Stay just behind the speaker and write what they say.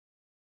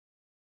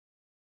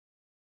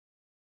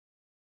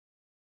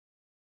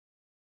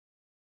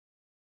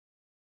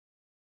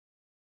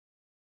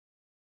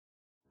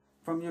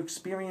From your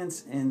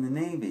experience in the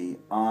Navy,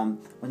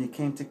 when you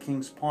came to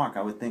Kings Park,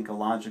 I would think a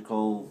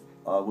logical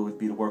would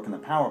be to work in the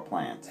power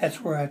plant.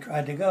 That's where I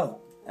tried to go.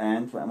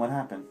 And what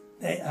happened?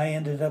 I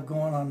ended up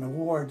going on the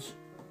wards.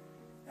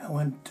 I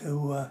went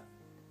to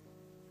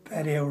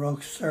Patio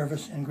Roach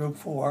service in Group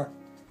 4.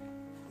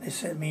 They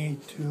sent me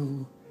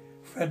to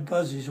Fred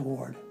Buzzy's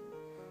ward.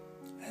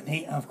 And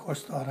he, of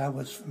course, thought I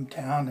was from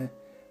town and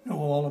knew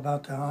all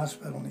about the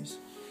hospital. And he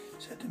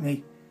said to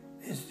me,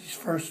 these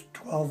first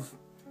 12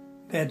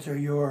 beds are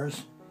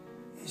yours.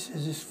 He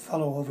says, this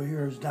fellow over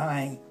here is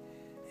dying.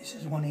 He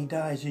says, when he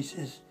dies, he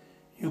says,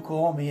 you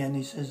call me, and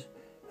he says,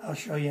 I'll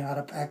show you how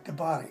to pack the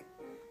body.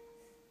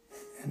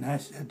 And I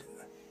said,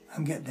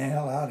 I'm getting the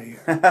hell out of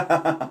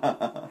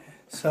here.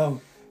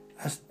 So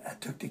I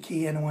took the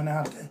key and went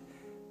out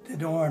the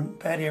door, and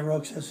Patty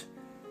O'Rourke says,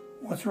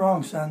 what's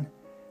wrong, son?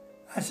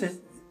 I said,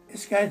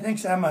 this guy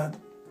thinks I'm an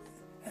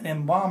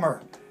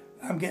embalmer.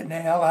 I'm getting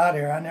the hell out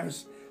of here. I never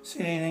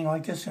seen anything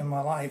like this in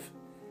my life.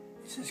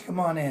 He says, come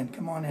on in,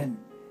 come on in.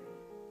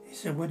 He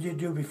said, what'd you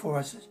do before?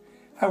 I said,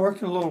 I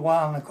worked a little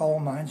while in the coal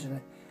mines and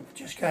I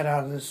just got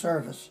out of the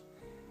service.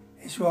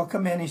 He said, well,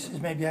 come in. He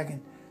says, maybe I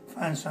can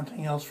find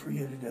something else for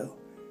you to do.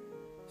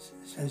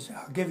 He says,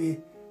 I'll give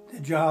you the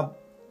job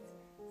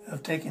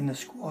of taking the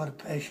squad of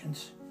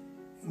patients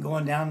and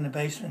going down in the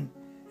basement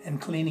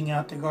and cleaning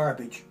out the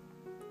garbage.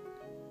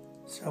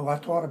 So I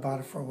thought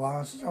about it for a while.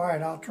 I said, all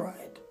right, I'll try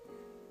it.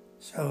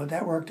 So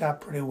that worked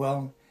out pretty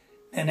well.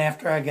 And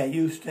after I got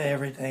used to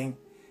everything,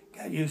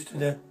 got used to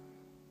the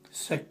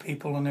sick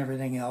people and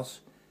everything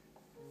else,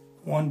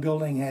 one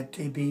building had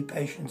TB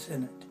patients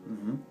in it.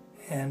 Mm-hmm.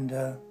 And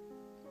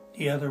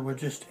the other were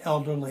just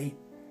elderly.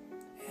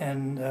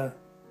 And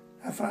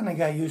I finally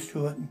got used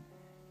to it. And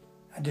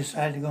I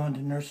decided to go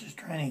into nurses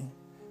training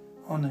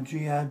on the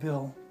GI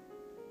Bill.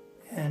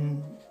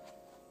 And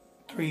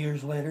 3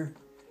 years later,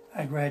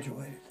 I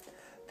graduated.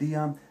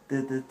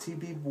 The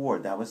TB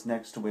ward, that was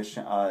next to where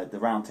the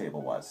round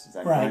table was, is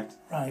that right, correct?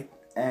 Right.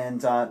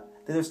 And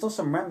there's still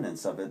some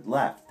remnants of it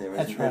left.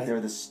 That's right. There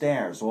are the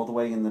stairs all the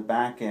way in the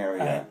back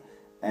area, right.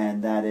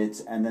 And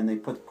then they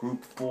put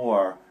Group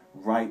 4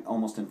 right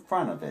almost in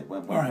front of it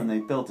when they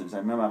built it. I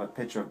remember I have a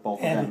picture of both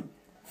of them.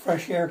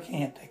 Fresh air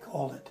camp, they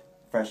called it.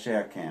 Fresh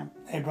air camp.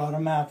 They brought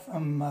them out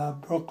from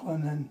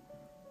Brooklyn and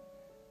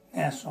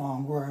Nassau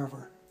and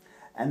wherever.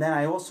 And then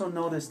I also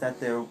noticed that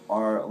there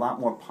are a lot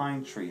more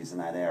pine trees in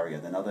that area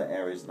than other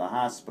areas of the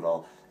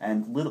hospital.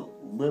 And little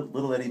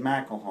Eddie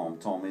McElhone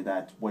told me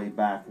that way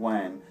back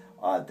when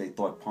they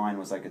thought pine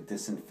was like a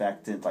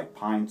disinfectant, like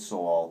pine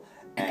sol,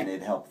 and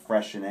it helped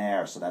freshen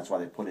air. So that's why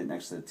they put it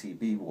next to the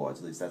TB wards.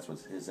 At least that's what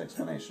his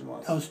explanation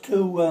was. Those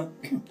two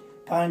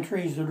pine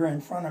trees that are in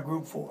front of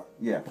Group 4.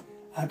 Yeah.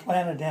 I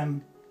planted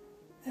them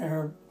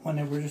there when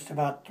they were just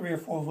about 3 or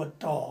 4 foot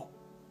tall.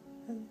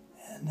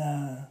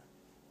 And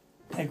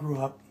they grew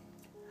up.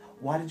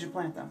 Why did you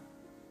plant them?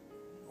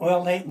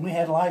 Well, we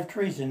had live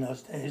trees in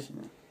those days,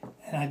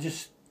 and I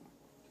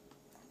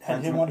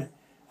didn't want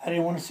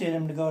to see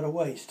them to go to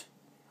waste.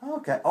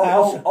 Okay.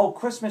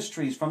 Christmas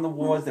trees from the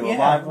wars. They were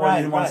live ones.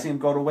 You didn't want to see them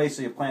go to waste,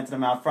 so you planted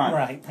them out front.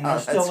 Right, and they're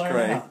still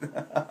there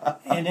now.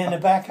 And in the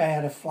back, I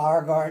had a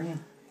flower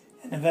garden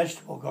and a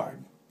vegetable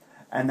garden.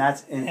 And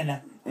that's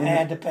I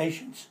had the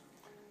patients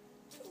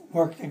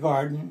work the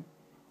garden,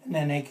 and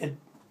then they could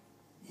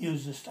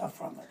use the stuff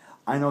from it.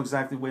 I know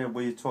exactly where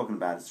you're talking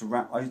about. It's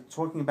around, are you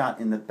talking about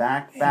in the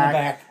back? In the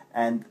back.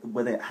 And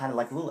where they had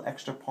like a little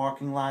extra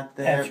parking lot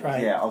there? That's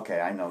right. Yeah,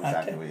 okay, I know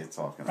exactly what you're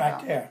talking about.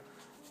 Right there.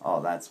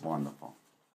 Oh, that's wonderful.